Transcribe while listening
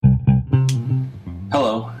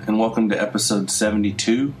Hello, and welcome to episode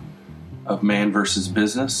 72 of Man vs.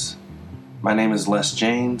 Business. My name is Les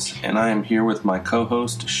Janes, and I am here with my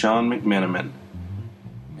co-host, Sean McMenamin.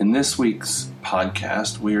 In this week's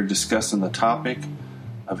podcast, we are discussing the topic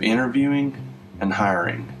of interviewing and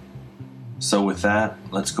hiring. So with that,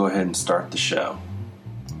 let's go ahead and start the show.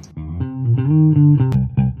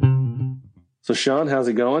 So Sean, how's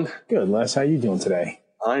it going? Good, Les. How you doing today?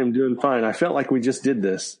 I am doing fine. I felt like we just did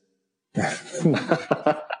this. You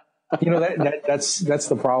know, that's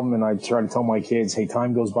the problem. And I try to tell my kids, hey,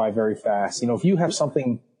 time goes by very fast. You know, if you have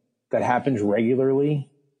something that happens regularly,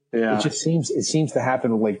 it seems to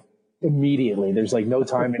happen like immediately. There's like no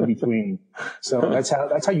time in between. So that's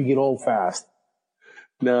how you get old fast.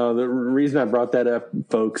 No, the reason I brought that up,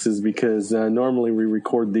 folks, is because normally we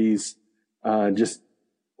record these just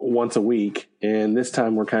once a week, and this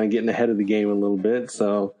time we're kind of getting ahead of the game a little bit.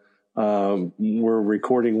 So we're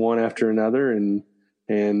recording one after another,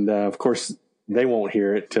 and of course they won't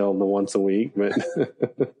hear it till the once a week. But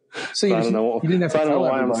so I don't know. You didn't have to tell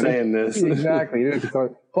why I'm saying this. Exactly. You didn't have to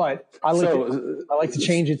tell, but I like to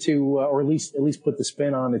change it to, or at least put the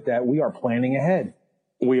spin on it that we are planning ahead.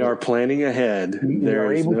 We are planning ahead.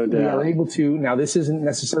 There is no doubt. We are able to, now this isn't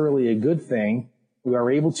necessarily a good thing. We are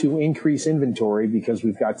able to increase inventory because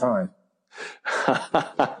we've got time. For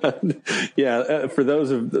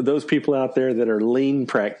those people out there that are lean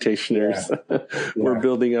practitioners, we're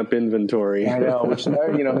building up inventory. I know, which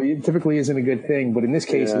it typically isn't a good thing, but in this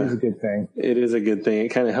case, it is a good thing. It is a good thing. It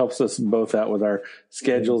kind of helps us both out with our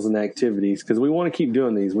schedules and activities because we want to keep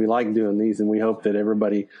doing these. We like doing these, and we hope that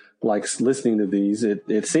everybody likes listening to these.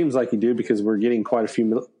 It seems like you do because we're getting quite a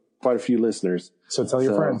few listeners. So tell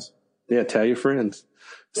your friends. Yeah, tell your friends.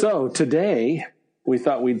 So today we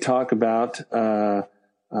thought we'd talk about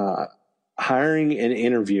hiring and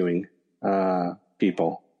interviewing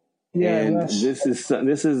people. Yeah, and this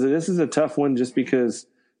is a tough one just because,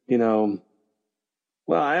 I don't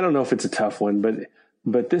know if it's a tough one,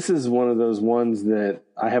 but this is one of those ones that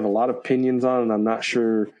I have a lot of opinions on, and I'm not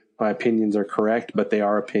sure my opinions are correct, but they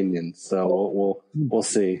are opinions. So we'll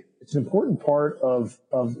see. It's an important part of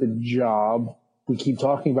the job. We keep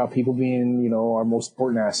talking about people being, our most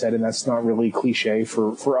important asset, and that's not really cliche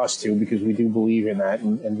for us too, because we do believe in that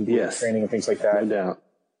and we believe in training and things like that. No doubt.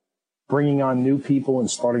 Bringing on new people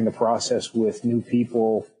and starting the process with new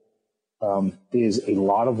people is a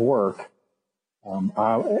lot of work.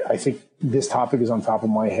 I think this topic is on top of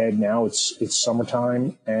my head now. It's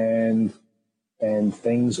summertime and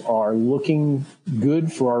things are looking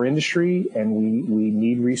good for our industry, and we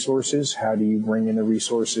need resources. How do you bring in the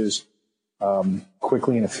resources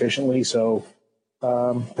quickly and efficiently? So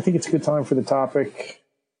I think it's a good time for the topic.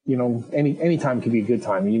 Any time can be a good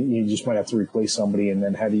time. You just might have to replace somebody, and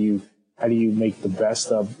then how do you make the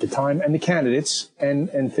best of the time and the candidates,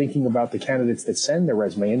 and thinking about the candidates that send their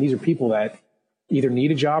resume. And these are people that either need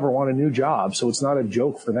a job or want a new job, so it's not a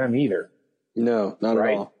joke for them either. No, not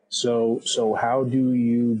at all. So how do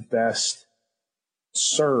you best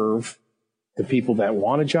serve the people that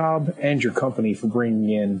want a job and your company for bringing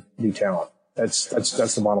in new talent? That's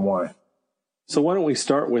the bottom line. So why don't we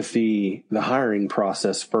start with the hiring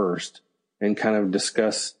process first and kind of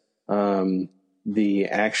discuss the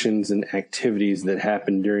actions and activities that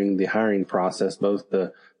happen during the hiring process, both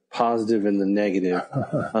the positive and the negative.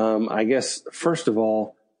 I guess, first of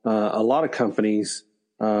all, a lot of companies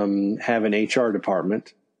have an HR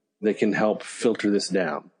department that can help filter this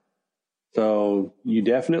down. So you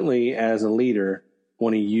definitely, as a leader,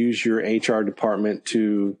 want to use your HR department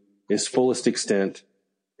to its fullest extent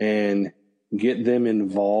and get them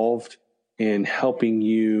involved in helping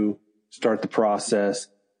you start the process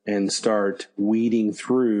and start weeding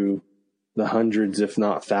through the hundreds, if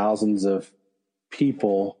not thousands, of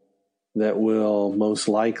people that will most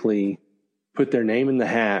likely put their name in the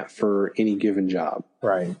hat for any given job.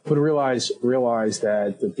 Right. But realize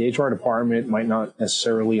that the HR department might not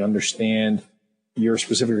necessarily understand your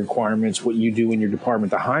specific requirements, what you do in your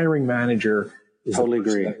department. The hiring manager is totally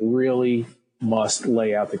agree. That really must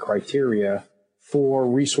lay out the criteria for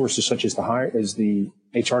resources such as the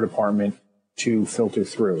HR department to filter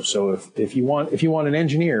through. So if you want an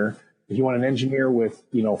engineer, with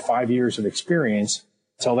 5 years of experience,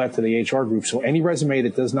 tell that to the HR group. So any resume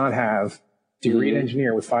that does not have degree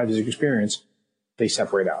engineer with 5 years of experience, they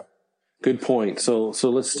separate out. Good point. So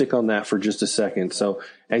let's stick on that for just a second. So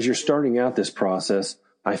as you're starting out this process,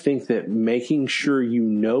 I think that making sure you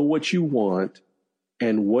know what you want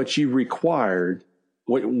and what's required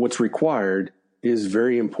is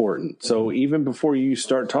very important. So even before you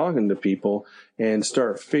start talking to people and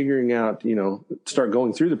start figuring out, start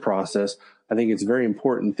going through the process, I think it's very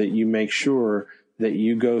important that you make sure that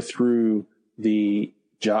you go through the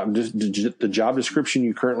job description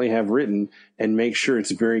you currently have written and make sure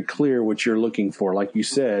it's very clear what you're looking for. Like you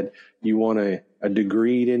said, you want a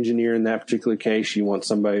degreed engineer in that particular case. You want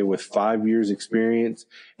somebody with 5 years experience.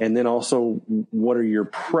 And then also, what are your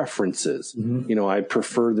preferences? Mm-hmm. I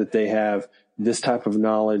prefer that they have this type of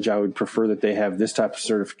knowledge. I would prefer that they have this type of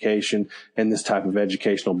certification and this type of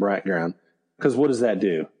educational background. Because what does that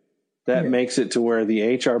do? That makes it to where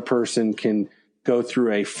the HR person can go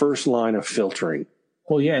through a first line of filtering.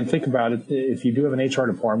 Well, yeah, and think about it. If you do have an HR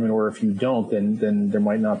department, or if you don't, then there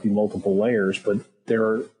might not be multiple layers, but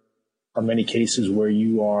there are many cases where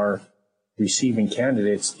you are receiving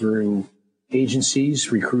candidates through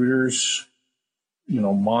agencies, recruiters,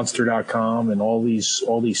 Monster.com, and all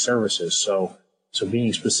these services. So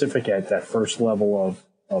being specific at that first level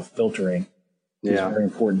of filtering is very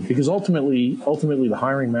important, because ultimately the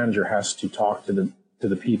hiring manager has to talk to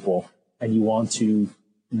the people, and you want to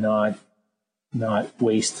not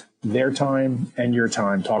waste their time and your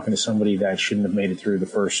time talking to somebody that shouldn't have made it through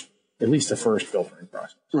at least the first filtering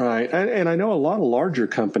process. Right. And I know a lot of larger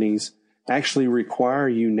companies actually require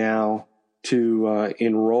you now to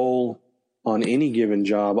enroll on any given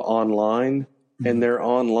job online, and their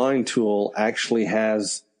online tool actually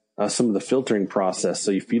has some of the filtering process.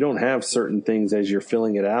 So if you don't have certain things as you're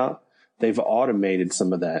filling it out, they've automated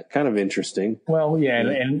some of that. Kind of interesting. Well, yeah,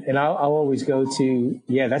 and I'll always go to,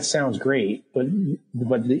 that sounds great, but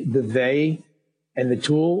the they and the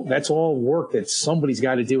tool, that's all work that somebody's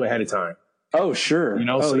got to do ahead of time. Oh, sure.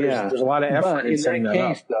 There's a lot of effort in setting that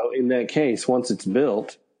up. Though, in that case, once it's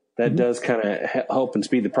built, that does kind of help and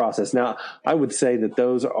speed the process. Now, I would say that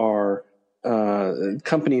those are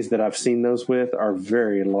companies that I've seen those with are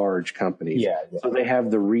very large companies. Yeah. So they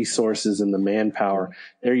have the resources and the manpower.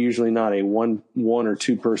 They're usually not a one or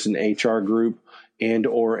two person HR group and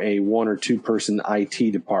or a 1 or 2 person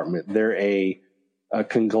IT department. They're a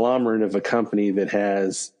conglomerate of a company that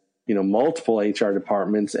has, multiple HR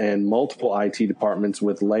departments and multiple IT departments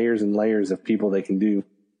with layers and layers of people that can do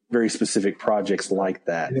very specific projects like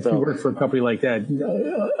that. And if you work for a company like that,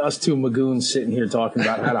 us two Magoons sitting here talking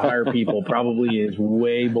about how to hire people probably is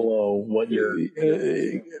way below what you're.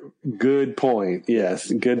 Good point. Yes,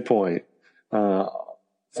 good point.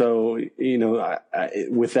 So,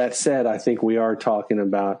 with that said, I think we are talking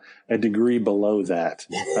about a degree below that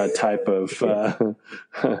type of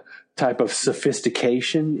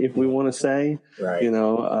sophistication, if we want to say. Right.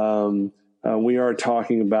 We are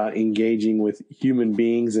talking about engaging with human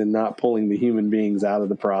beings and not pulling the human beings out of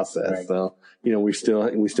the process. Right. So, we still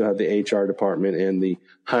have the HR department and the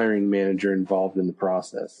hiring manager involved in the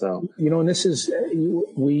process. So, and this is,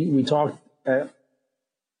 we talked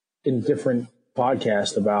in different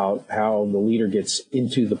podcasts about how the leader gets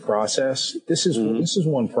into the process. This is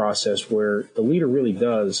one process where the leader really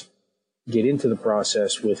does get into the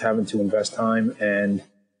process with having to invest time and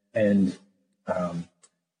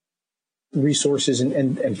resources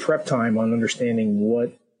and prep time on understanding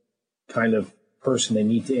what kind of person they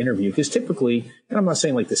need to interview. Because typically, and I'm not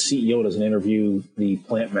saying like the CEO doesn't interview the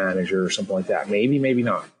plant manager or something like that. Maybe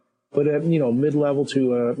not. But mid-level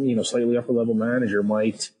to slightly upper level manager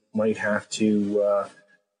might have to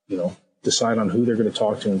decide on who they're going to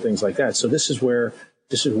talk to and things like that. So this is where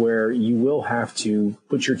you will have to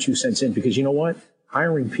put your 2 cents in, because you know what?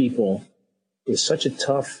 Hiring people is such a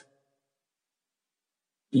tough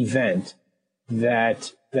event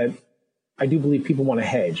that I do believe people want to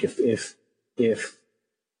hedge.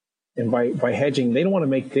 And by hedging, they don't want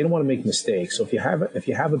to make mistakes. So if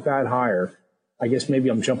you have a bad hire, I guess maybe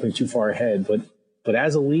I'm jumping too far ahead, but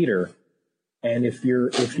as a leader, and if you're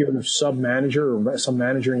a sub manager or some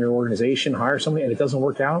manager in your organization, hire somebody and it doesn't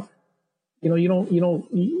work out, you don't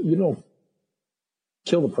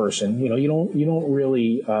kill the person. You don't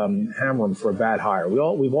really hammer them for a bad hire.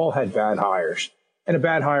 We've all had bad hires. And a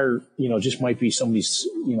bad hire, just might be somebody's,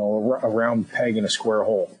 a round peg in a square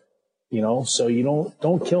hole, so you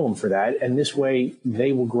don't kill them for that. And this way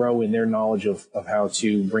they will grow in their knowledge of how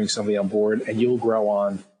to bring somebody on board, and you'll grow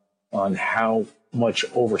on how much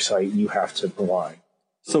oversight you have to provide.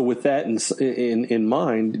 So with that in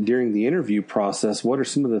mind, during the interview process, what are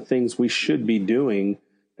some of the things we should be doing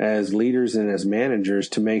as leaders and as managers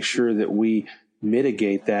to make sure that we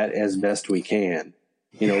mitigate that as best we can?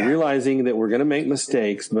 Realizing that we're going to make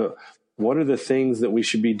mistakes, but what are the things that we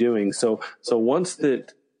should be doing? So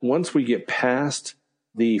once we get past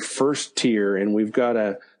the first tier and we've got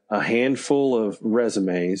a handful of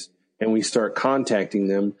resumes and we start contacting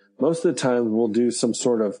them, most of the time we'll do some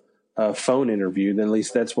sort of phone interview. Then at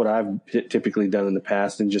least that's what I've typically done in the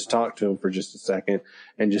past, and just talk to them for just a second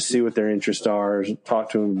and just see what their interests are,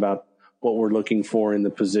 talk to them about what we're looking for in the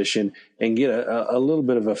position and get a little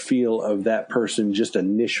bit of a feel of that person just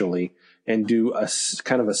initially, and do a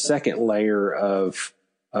kind of a second layer of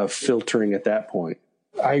filtering at that point.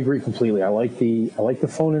 I agree completely. I like the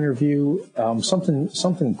phone interview.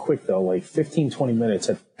 Something quick though, like 15, 20 minutes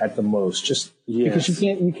at the most, just because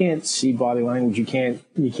you can't see body language. You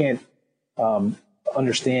can't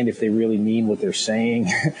understand if they really mean what they're saying.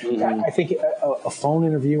 Mm-hmm. I think a phone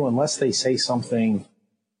interview, unless they say something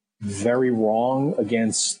very wrong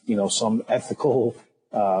against, some ethical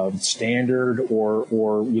standard,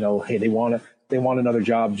 or hey, they want another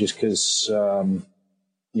job just because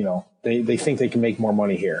they think they can make more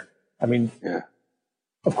money here. I mean, yeah.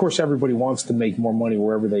 Of course, everybody wants to make more money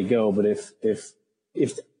wherever they go. But if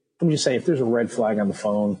let me just say, if there's a red flag on the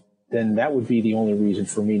phone, then that would be the only reason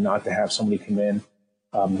for me not to have somebody come in.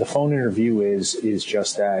 The phone interview is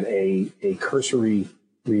just that, a cursory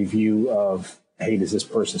review of, hey, does this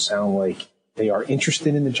person sound like they are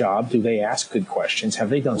interested in the job? Do they ask good questions? Have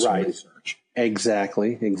they done some research?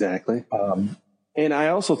 Exactly. And I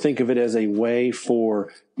also think of it as a way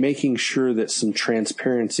for making sure that some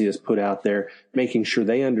transparency is put out there, making sure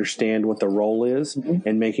they understand what the role is, mm-hmm.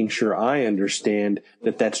 and making sure I understand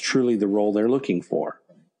that that's truly the role they're looking for.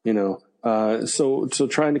 So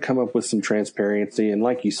trying to come up with some transparency. And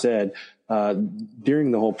like you said,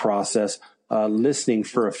 during the whole process, listening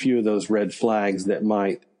for a few of those red flags that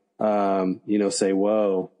might, say,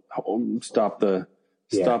 whoa, stop the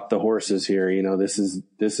horses here. This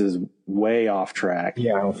is way off track.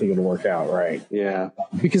 Yeah, I don't think it'll work out right. Yeah,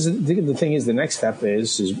 because the thing is, the next step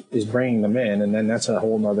is bringing them in, and then that's a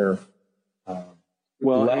whole nother level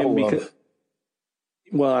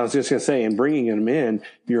Well, I was just going to say, in bringing them in,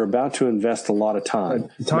 you're about to invest a lot of time.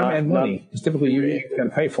 And money. It's typically you got to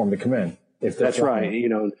pay for them to come in. That's right.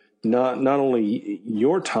 Not only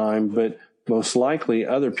your time, but most likely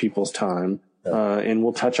other people's time. And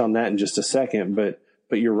we'll touch on that in just a second. But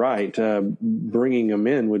you're right. Bringing them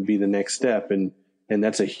in would be the next step, and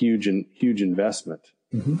that's a huge investment.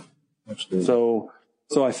 Mm-hmm. Absolutely.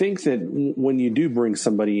 So I think that when you do bring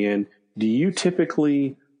somebody in, do you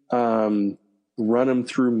typically run them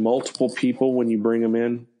through multiple people when you bring them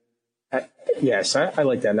in? Yes, I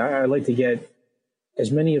like that. I like to get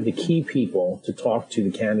as many of the key people to talk to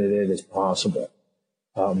the candidate as possible.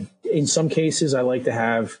 In some cases, I like to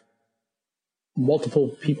have multiple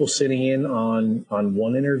people sitting in on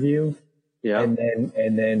one interview. Yeah.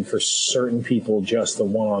 And then for certain people, just the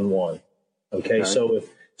one-on-one. Okay. So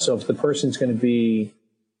if the person's going to be,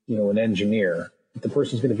 an engineer,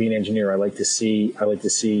 I like to see,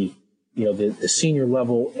 the senior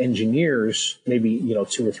level engineers, maybe,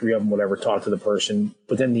 2 or 3 of them, whatever, talk to the person,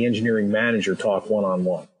 but then the engineering manager talk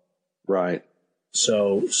one-on-one. Right.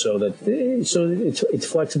 So it's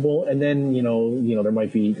flexible. And then, there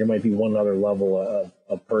might be one other level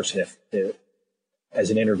of person if as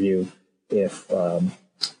an interview, if,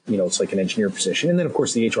 it's like an engineer position. And then of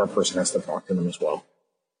course the HR person has to talk to them as well.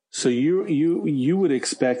 So you would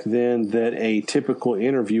expect then that a typical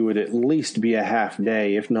interview would at least be a half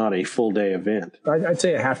day, if not a full day event. I'd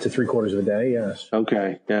say a half to 3/4 of a day. Yes.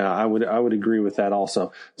 Okay. Yeah, I would agree with that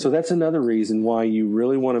also. So that's another reason why you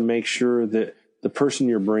really want to make sure that the person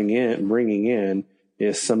you're bringing in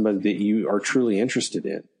is somebody that you are truly interested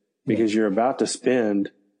in, because you're about to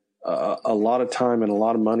spend a lot of time and a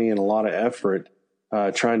lot of money and a lot of effort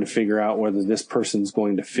trying to figure out whether this person's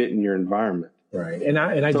going to fit in your environment. Right. And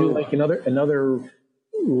I do like another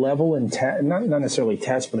level and not necessarily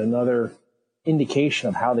test, but another indication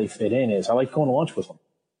of how they fit in is I like going to lunch with them.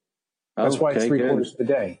 That's why it's 3/4 of the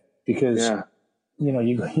day, because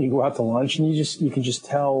you go out to lunch and you can just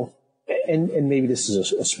tell, and maybe this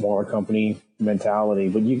is a smaller company mentality,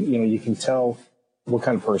 but you can tell what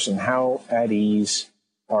kind of person, how at ease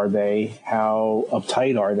are they, how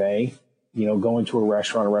uptight are they. Going to a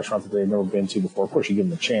restaurant that they've never been to before. Of course, you give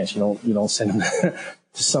them a chance. You don't send them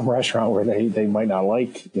to some restaurant where they might not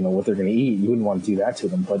like, what they're going to eat. You wouldn't want to do that to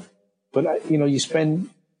them. But you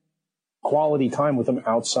spend quality time with them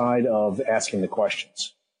outside of asking the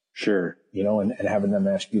questions. Sure. And having them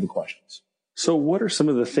ask you the questions. So what are some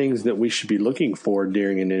of the things that we should be looking for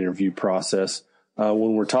during an interview process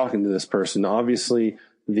when we're talking to this person? Obviously,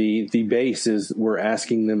 the base is we're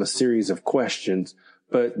asking them a series of questions.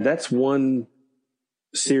 But that's one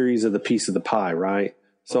series of the piece of the pie, right?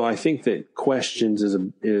 So I think that questions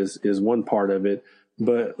is one part of it.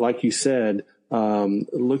 But like you said,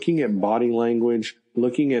 looking at body language,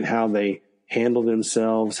 looking at how they handle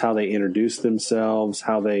themselves, how they introduce themselves,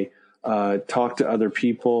 how they talk to other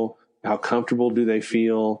people, how comfortable do they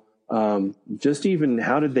feel, just even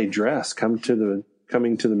how did they dress coming to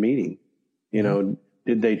the meeting?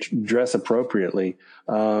 Did they dress appropriately?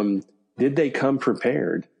 Did they come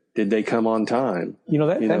prepared? Did they come on time?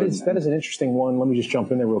 That is an interesting one. Let me just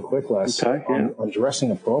jump in there real quick, Les, on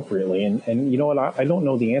dressing appropriately. And you know what? I don't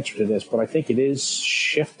know the answer to this, but I think it is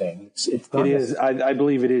shifting. It is. I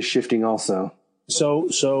believe it is shifting also. So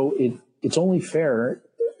it's only fair.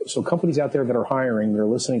 So companies out there that are hiring, that are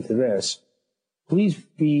listening to this, please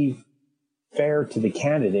be fair to the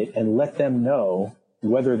candidate and let them know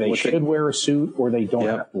whether they should wear a suit or they don't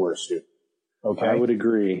have to wear a suit. Okay, I would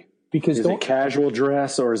agree. Because is it casual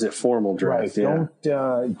dress or is it formal dress? Right.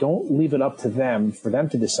 Yeah. Don't leave it up to them for them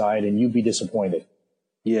to decide and you be disappointed.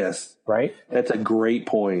 Yes. Right? That's a great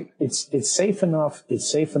point. It's safe enough. It's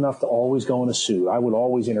safe enough to always go in a suit. I would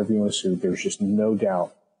always interview in a suit. There's just no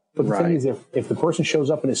doubt. But the thing is, if the person shows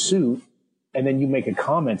up in a suit and then you make a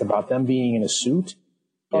comment about them being in a suit,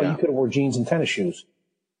 you could have wore jeans and tennis shoes.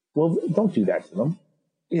 Well, don't do that to them.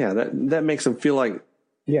 Yeah, that makes them feel like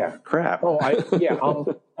crap.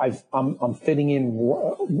 I'm fitting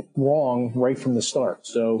in wrong right from the start.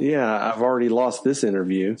 So I've already lost this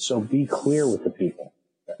interview. So be clear with the people.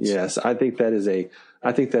 Yes, I think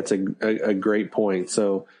that's a great point.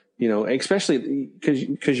 So, especially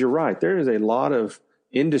because you're right, there is a lot of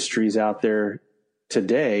industries out there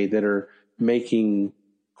today that are making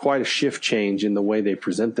quite a shift change in the way they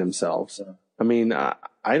present themselves. I mean,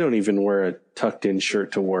 I don't even wear a tucked in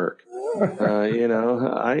shirt to work. My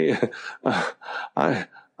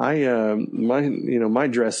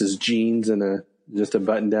dress is jeans and just a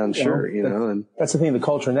button down shirt, and that's the thing, the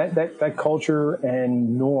culture, and that culture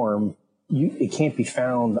and norm, it can't be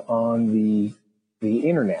found on the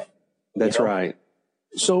internet. That's right.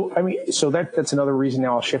 So, I mean, that's another reason.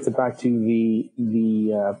 Now I'll shift it back to the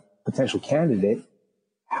potential candidate.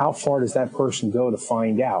 How far does that person go to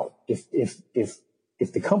find out? If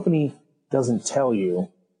the company doesn't tell you,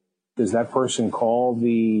 does that person call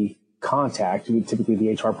the contact, typically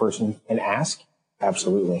the HR person, and ask?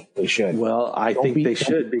 Absolutely, they should. Well, I think they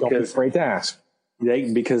should, because don't be afraid to ask.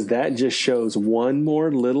 Because that just shows one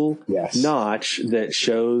more little notch that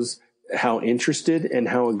shows how interested and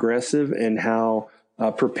how aggressive and how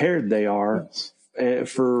prepared they are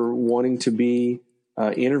for wanting to be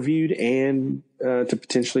interviewed and to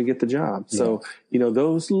potentially get the job. So,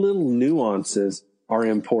 those little nuances are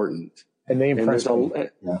important. And they impress me.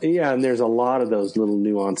 And there's a lot of those little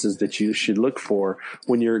nuances that you should look for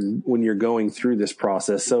when you're going through this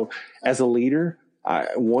process. So as a leader,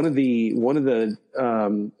 one of the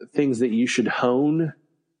things that you should hone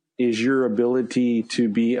is your ability to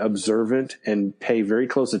be observant and pay very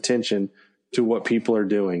close attention to what people are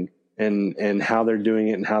doing and how they're doing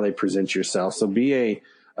it and how they present yourself. So be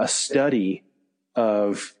a study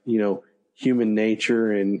of, human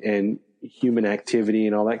nature and human activity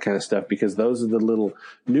and all that kind of stuff, because those are the little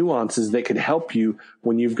nuances that could help you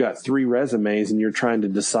when you've got 3 resumes and you're trying to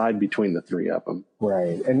decide between the 3 of them.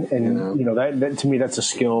 Right. And that to me, that's a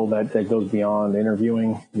skill that goes beyond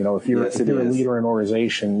interviewing. If you're a leader in an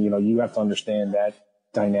organization, you have to understand that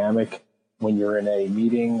dynamic when you're in a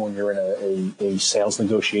meeting, when you're in a sales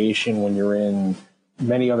negotiation, when you're in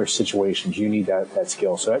many other situations, you need that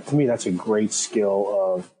skill. So to me, that's a great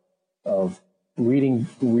skill of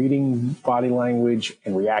reading body language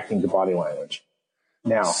and reacting to body language.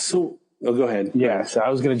 Now, go ahead. Yeah, so I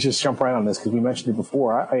was going to just jump right on this because we mentioned it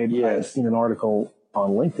before. I had seen an article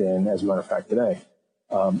on LinkedIn, as a matter of fact, today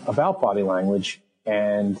about body language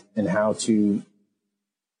and how to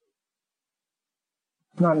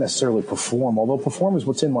not necessarily perform, although perform is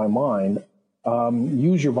what's in my mind.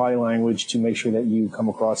 Use your body language to make sure that you come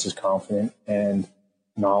across as confident and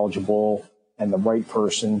knowledgeable and the right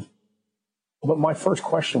person. But my first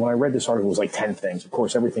question when I read this article was like 10 things. Of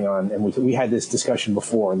course, everything and we had this discussion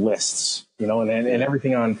before, lists, and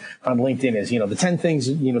everything on LinkedIn is, the 10 things,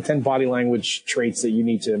 10 body language traits that you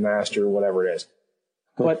need to master, whatever it is.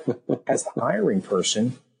 But as the hiring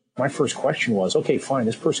person, my first question was, okay, fine,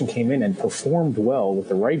 this person came in and performed well with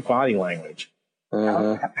the right body language.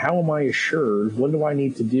 How am I assured? What do I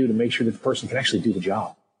need to do to make sure that the person can actually do the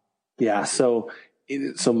job? Yeah. So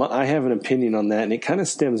I have an opinion on that, and it kind of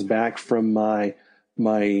stems back from my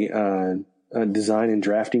design and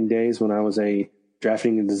drafting days when I was a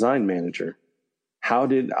drafting and design manager.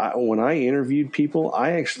 When I interviewed people,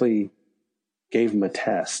 I actually gave them a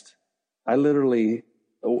test. I literally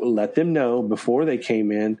let them know before they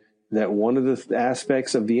came in that one of the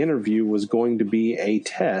aspects of the interview was going to be a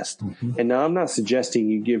test. Mm-hmm. And now I'm not suggesting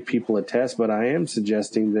you give people a test, but I am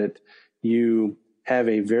suggesting that you have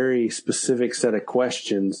a very specific set of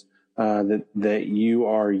questions that you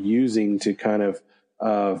are using to kind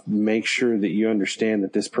of make sure that you understand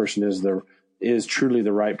that this person is the is truly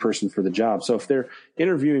the right person for the job. So if they're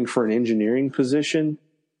interviewing for an engineering position,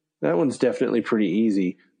 that one's definitely pretty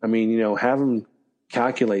easy. I mean, have them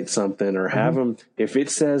calculate something, or have them, if it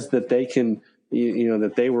says that they can,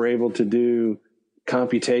 that they were able to do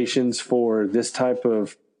computations for this type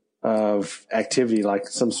of activity, like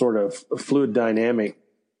some sort of fluid dynamic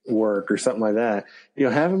work or something like that,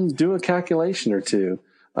 have them do a calculation or two,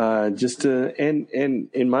 just to, and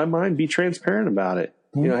in my mind, be transparent about it.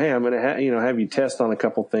 Hey, I'm going to have you test on a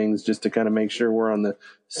couple things just to kind of make sure we're on the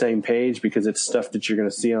same page, because it's stuff that you're going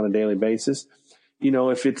to see on a daily basis.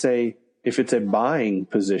 If it's a buying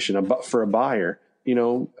position for a buyer,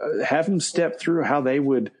 have them step through how they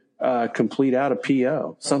would complete out a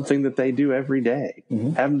PO, something that they do every day.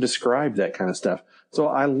 Have them describe that kind of stuff. So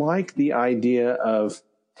I like the idea of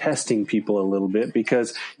testing people a little bit,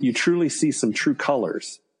 because you truly see some true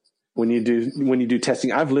colors when you do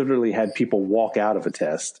testing. I've literally had people walk out of a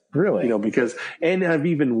test. Really? And I've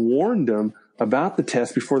even warned them about the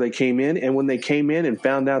test before they came in. And when they came in and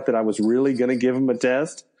found out that I was really going to give them a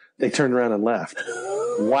test, they turned around and left.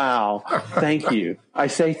 Wow. Thank you. I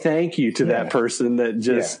say thank you to that person that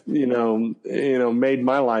just, made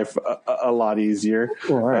my life a lot easier,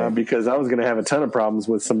 because I was going to have a ton of problems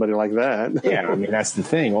with somebody like that. Yeah. I mean, that's the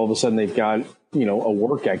thing. All of a sudden they've got, a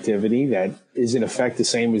work activity that is in effect the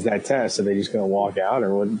same as that test. Are they just going to walk out,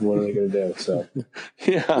 or what are they going to do? So,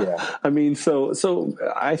 yeah. I mean, so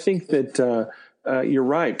I think that, you're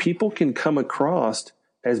right. People can come across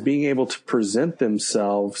as being able to present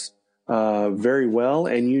themselves very well,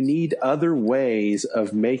 and you need other ways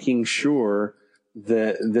of making sure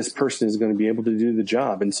that this person is going to be able to do the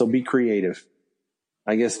job. And so be creative.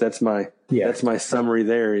 I guess that's my summary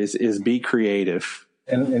there is be creative.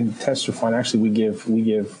 And tests are fun. Actually, we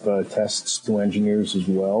give tests to engineers as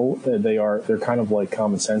well. They're kind of like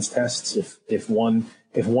common sense tests. If one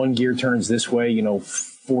gear turns this way,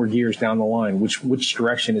 4 gears down the line, which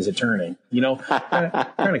direction is it turning?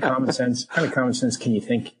 Kind of common sense. Can you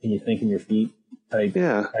think in your feet type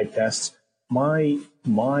tests?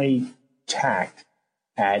 My tact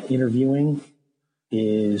at interviewing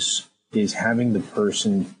is having the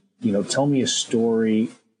person, tell me a story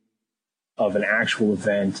of an actual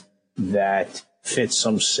event that fits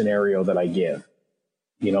some scenario that I give.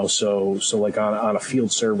 So like on a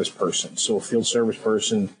field service person. So a field service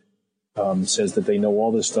person says that they know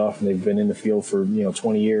all this stuff and they've been in the field for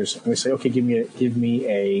 20 years. And we say, okay, give me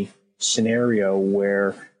a scenario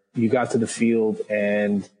where you got to the field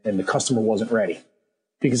and the customer wasn't ready,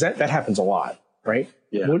 because that happens a lot, right?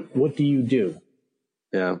 Yeah. What do you do?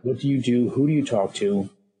 Yeah. What do you do? Who do you talk to?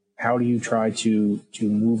 How do you try to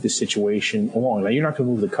move the situation along? Now, you're not going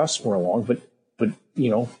to move the customer along, but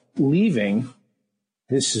leaving.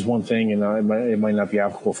 This is one thing, and it might not be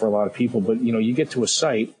applicable for a lot of people, but you get to a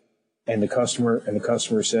site. And the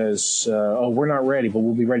customer says, "Oh, we're not ready, but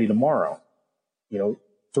we'll be ready tomorrow."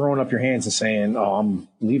 Throwing up your hands and saying, "Oh, I'm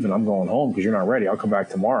leaving. I'm going home because you're not ready. I'll come back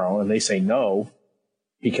tomorrow." And they say no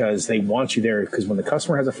because they want you there. Because when the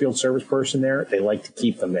customer has a field service person there, they like to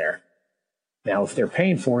keep them there. Now, if they're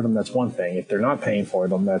paying for them, that's one thing. If they're not paying for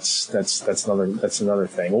them, that's another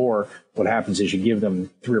thing. Or what happens is you give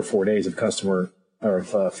them 3 or 4 days of customer or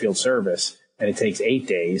field service, and it takes 8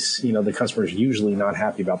 days. The customer is usually not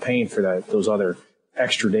happy about paying for those other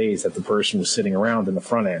extra days that the person was sitting around in the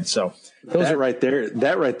front end. So that right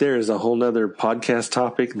there is a whole nother podcast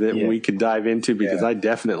topic that we could dive into, because I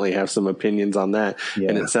definitely have some opinions on that. Yeah.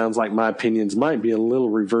 And it sounds like my opinions might be a little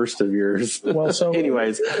reversed of yours. Well, so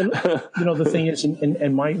anyways, the thing is,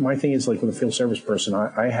 and my thing is, like with a field service person,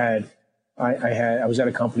 I was at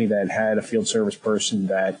a company that had a field service person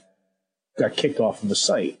that got kicked off of the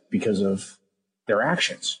site because of their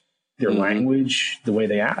actions, their language, the way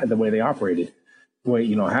they operated.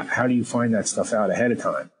 How do you find that stuff out ahead of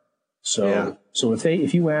time? So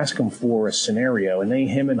if you ask them for a scenario, and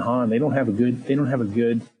him and Han, they don't have a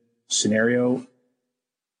good scenario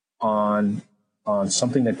on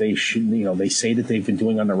something that they should, they say that they've been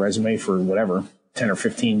doing on their resume for whatever 10 or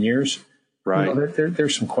 15 years. Right.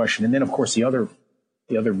 There's some question. And then of course the other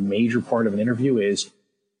major part of an interview is,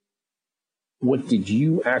 what did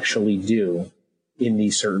you actually do in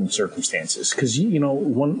these certain circumstances? Because,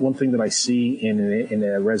 one thing that I see in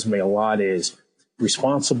a resume a lot is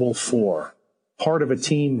responsible for, part of a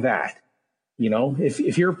team that,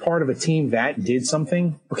 if you're part of a team that did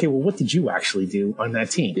something, okay, well, what did you actually do on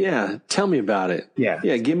that team? Yeah. Tell me about it. Yeah.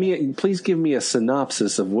 Yeah. Please give me a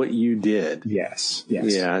synopsis of what you did. Yes.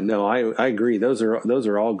 Yeah. No, I agree. Those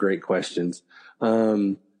are all great questions.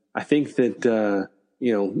 I think that,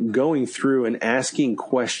 going through and asking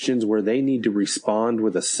questions where they need to respond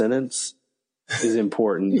with a sentence is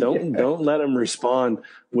important. Don't let them respond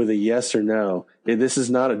with a yes or no. This is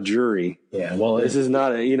not a jury. Yeah. Well, this is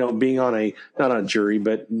not being on not on a jury,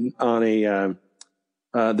 but on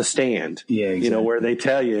the stand. Yeah. Exactly. Where they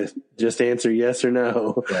tell you just answer yes or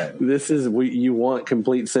no. Right. You want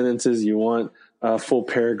complete sentences. You want full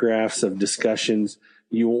paragraphs of discussions.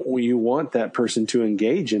 You want that person to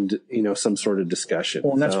engage in some sort of discussion.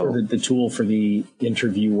 Well, and that's where the tool for the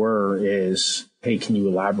interviewer is, hey, can you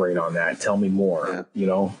elaborate on that? Tell me more.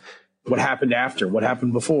 Yeah. What happened after? What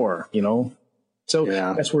happened before? So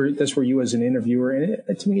that's where you as an interviewer,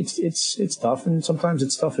 and to me it's tough, and sometimes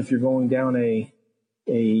it's tough if you're going down a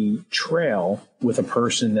trail with a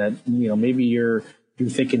person that maybe you're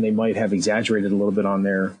thinking they might have exaggerated a little bit on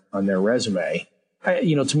their resume.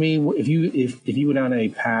 To me, if you go down a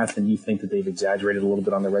path and you think that they've exaggerated a little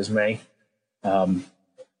bit on their resume, don't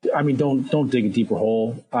dig a deeper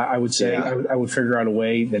hole. I would say I would figure out a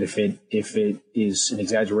way that if it is an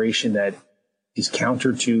exaggeration that is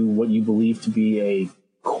counter to what you believe to be a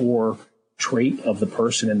core trait of the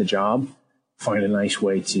person in the job, find a nice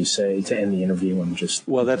way to end the interview and just.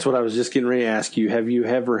 Well, that's what I was just getting ready to ask you. Have you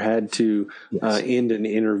ever had to end an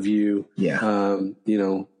interview? Yeah.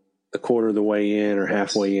 A quarter of the way in or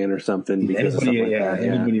halfway in or something.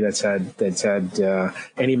 Anybody that's had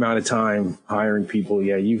any amount of time hiring people,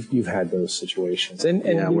 you've had those situations, and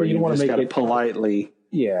where you want to make it politely,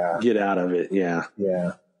 get out of it,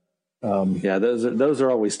 Those are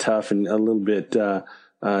always tough and a little bit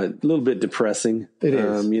depressing. It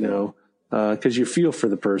is, because you feel for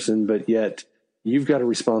the person, but yet you've got a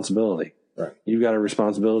responsibility. Right, you've got a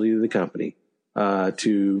responsibility to the company.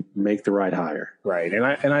 To make the right hire. Right. And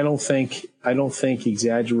I don't think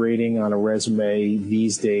exaggerating on a resume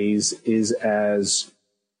these days is as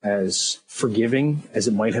forgiving as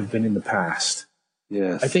it might have been in the past.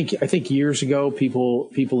 Yes. I think years ago people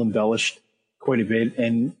embellished quite a bit,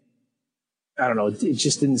 and I don't know, it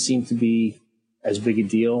just didn't seem to be as big a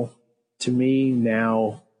deal to me.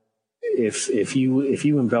 Now if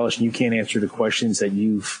you embellish and you can't answer the questions that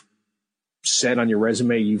you've said on your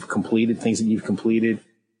resume, you've completed things that you've completed,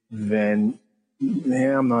 then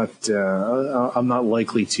I'm not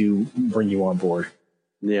likely to bring you on board.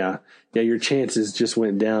 Yeah. Your chances just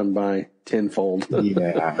went down by tenfold.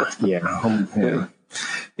 Yeah.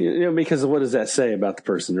 Because what does that say about the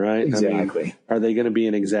person, right? Exactly. Are they going to be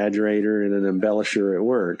an exaggerator and an embellisher at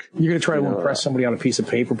work? You're going to try to impress somebody on a piece of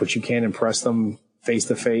paper, but you can't impress them face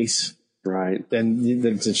to face. Right. Then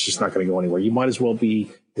it's just not going to go anywhere. You might as well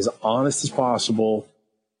be as honest as possible,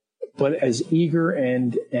 but as eager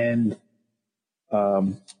and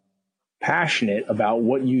passionate about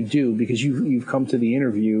what you do, because you've come to the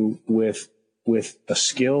interview with a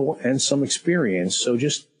skill and some experience. So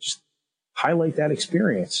just highlight that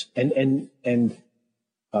experience and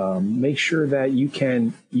make sure that you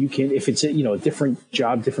can if it's a different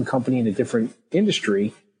job, different company in a different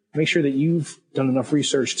industry, make sure that you've done enough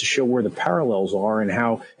research to show where the parallels are and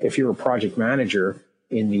how, if you're a project manager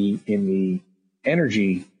in the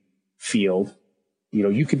energy field,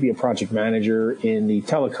 you could be a project manager in the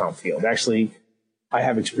telecom field. Actually, I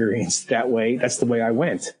have experience that way. That's the way I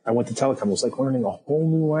went. I went to telecom. It was like learning a whole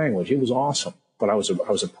new language. It was awesome. But I was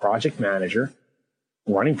a project manager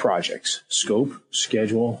running projects, scope,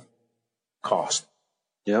 schedule, cost.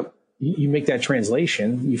 Yep. You make that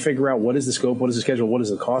translation. You figure out what is the scope, what is the schedule, what is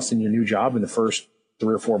the cost in your new job in the first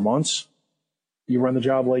 3 or 4 months. You run the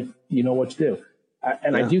job like you know what to do.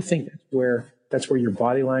 I do think that's where your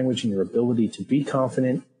body language and your ability to be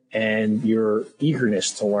confident and your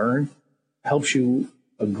eagerness to learn helps you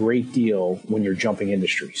a great deal when you're jumping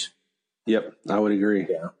industries. Yep, I would agree.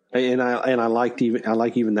 Yeah. And I like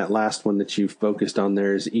even that last one that you focused on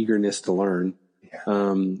there is eagerness to learn.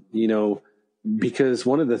 Yeah. Because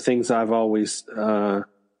one of the things I've always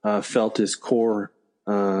felt is core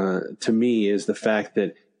to me is the fact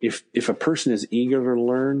that if a person is eager to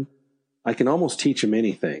learn, I can almost teach them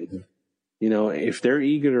anything. Mm-hmm. If they're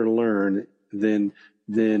eager to learn, then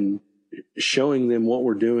showing them what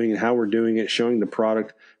we're doing and how we're doing it, showing the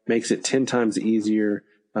product makes it 10 times easier,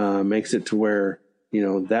 makes it to where,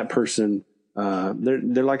 that person,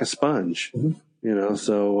 they're like a sponge, mm-hmm.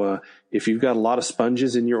 So if you've got a lot of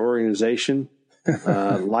sponges in your organization,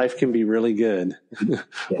 life can be really good. Yes.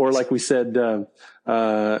 Or like we said a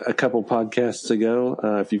couple podcasts ago,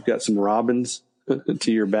 if you've got some robins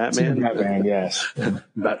to your Batman. Batman, yes.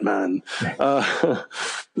 Batman.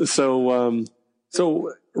 So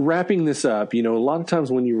wrapping this up, a lot of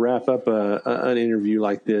times when you wrap up an interview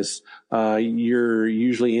like this, you're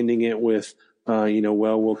usually ending it with,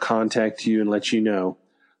 we'll contact you and let you know.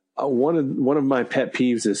 one of my pet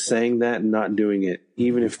peeves is saying that and not doing it,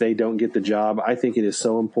 even if they don't get the job. I think it is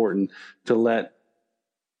so important to let,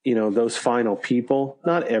 those final people,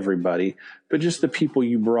 not everybody, but just the people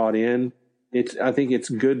you brought in. I think it's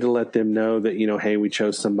good to let them know that, hey, we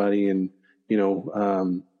chose somebody and,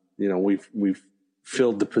 we've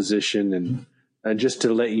filled the position and just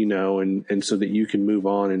to let you know, and so that you can move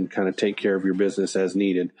on and kind of take care of your business as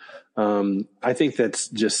needed. I think that's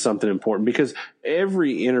just something important because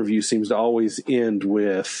every interview seems to always end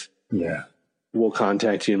with, we'll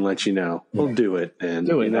contact you and let you know. Yeah. We'll do it. And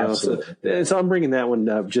do it. Absolutely. So I'm bringing that one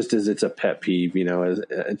up just as it's a pet peeve,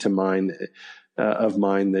 of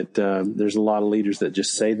mine that there's a lot of leaders that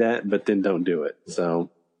just say that, but then don't do it. So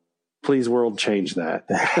please, world, change that.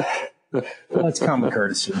 Well, it's common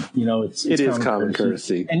courtesy. It is common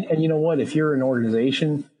courtesy. And you know what? If you're an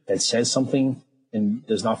organization that says something and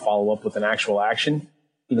does not follow up with an actual action,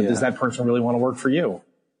 does that person really want to work for you?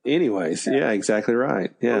 Anyways, yeah, exactly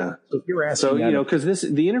right. Yeah. So if you're asking, because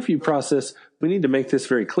the interview process, we need to make this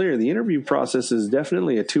very clear. The interview process is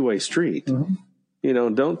definitely a two-way street.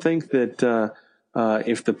 Mm-hmm. Don't think that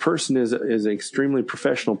if the person is an extremely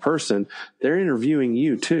professional person, they're interviewing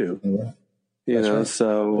you too. Yeah. Right.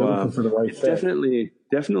 So for the right fit.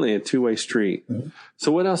 Definitely a two-way street. Mm-hmm.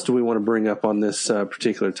 So what else do we want to bring up on this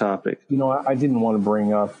particular topic? I didn't want to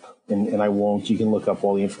bring up, and I won't. You can look up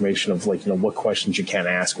all the information of what questions you can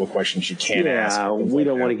ask, what questions you can't ask. Yeah, we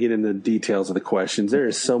don't want to get into the details of the questions. There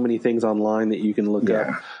is so many things online that you can look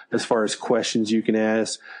up as far as questions you can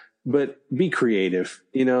ask. But be creative.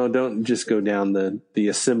 Don't just go down the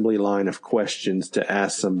assembly line of questions to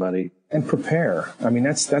ask somebody. And prepare. I mean,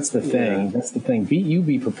 that's the thing. Yeah. That's the thing.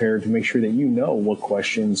 Be prepared to make sure that you know what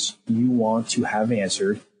questions you want to have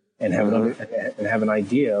answered and have an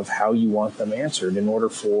idea of how you want them answered in order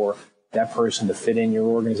for that person to fit in your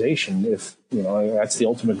organization. If that's the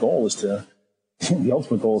ultimate goal is to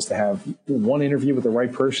have one interview with the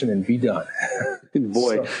right person and be done.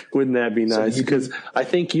 Boy, wouldn't that be nice? Because I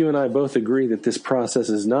think you and I both agree that this process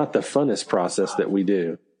is not the funnest process that we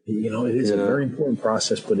do. It is a very important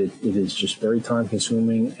process, but it is just very time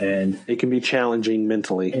consuming and it can be challenging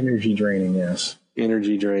mentally. Energy draining, yes.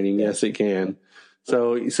 Yes, it can.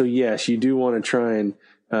 So yes, you do want to try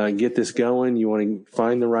and get this going. You want to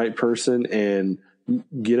find the right person and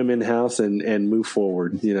get them in house and move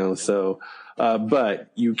forward.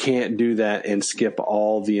 But you can't do that and skip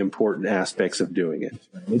all the important aspects of doing it.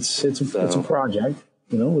 It's a project,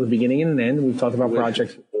 with a beginning and an end. We've talked about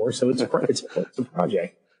projects before, so it's a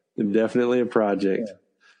project. Definitely a project. Yeah.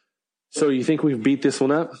 So you think we've beat this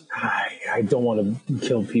one up? I don't want to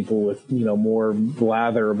kill people with, more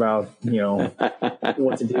blather about,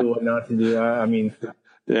 what to do, what not to do. I mean,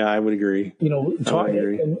 yeah, I would agree.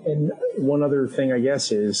 And one other thing, I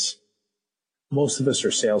guess, is most of us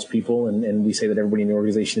are salespeople, and we say that everybody in the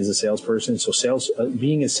organization is a salesperson. So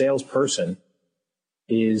being a salesperson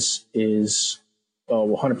is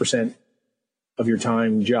 100% of your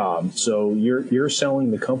time job. So you're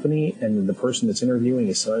selling the company, and the person that's interviewing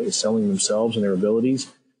is selling themselves and their abilities.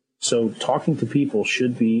 So talking to people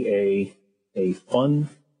should be a fun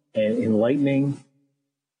and enlightening,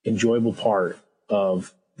 enjoyable part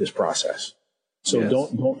of this process. So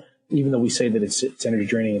don't even though we say that it's energy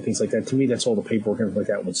draining and things like that, to me that's all the paperwork and everything like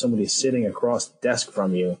that. When somebody is sitting across the desk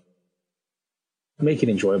from you, make it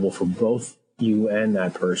enjoyable for both you and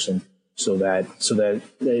that person. So that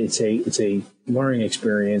it's a learning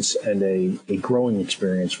experience and a growing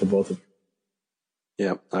experience for both of you.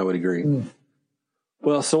 Yeah, I would agree.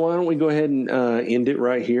 Well, so why don't we go ahead and end it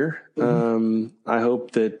right here? I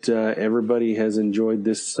hope that everybody has enjoyed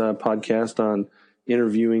this podcast on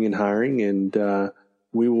interviewing and hiring, and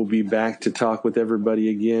we will be back to talk with everybody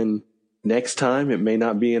again next time. It may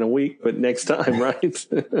not be in a week, but next time, right?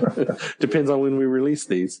 Depends on when we release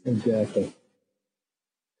these. Exactly.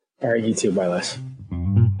 All right, you too. Bye, Les.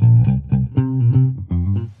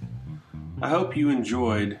 I hope you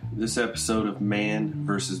enjoyed this episode of Man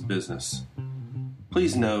versus Business.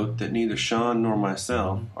 Please note that neither Sean nor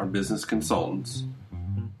myself are business consultants.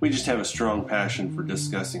 We just have a strong passion for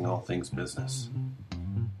discussing all things business.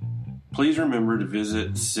 Please remember to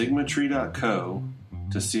visit sigmatree.co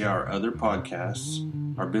to see our other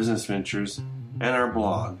podcasts, our business ventures, and our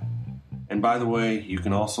blog. And by the way, you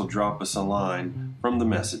can also drop us a line from the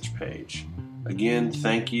message page. Again,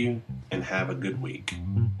 thank you and have a good week.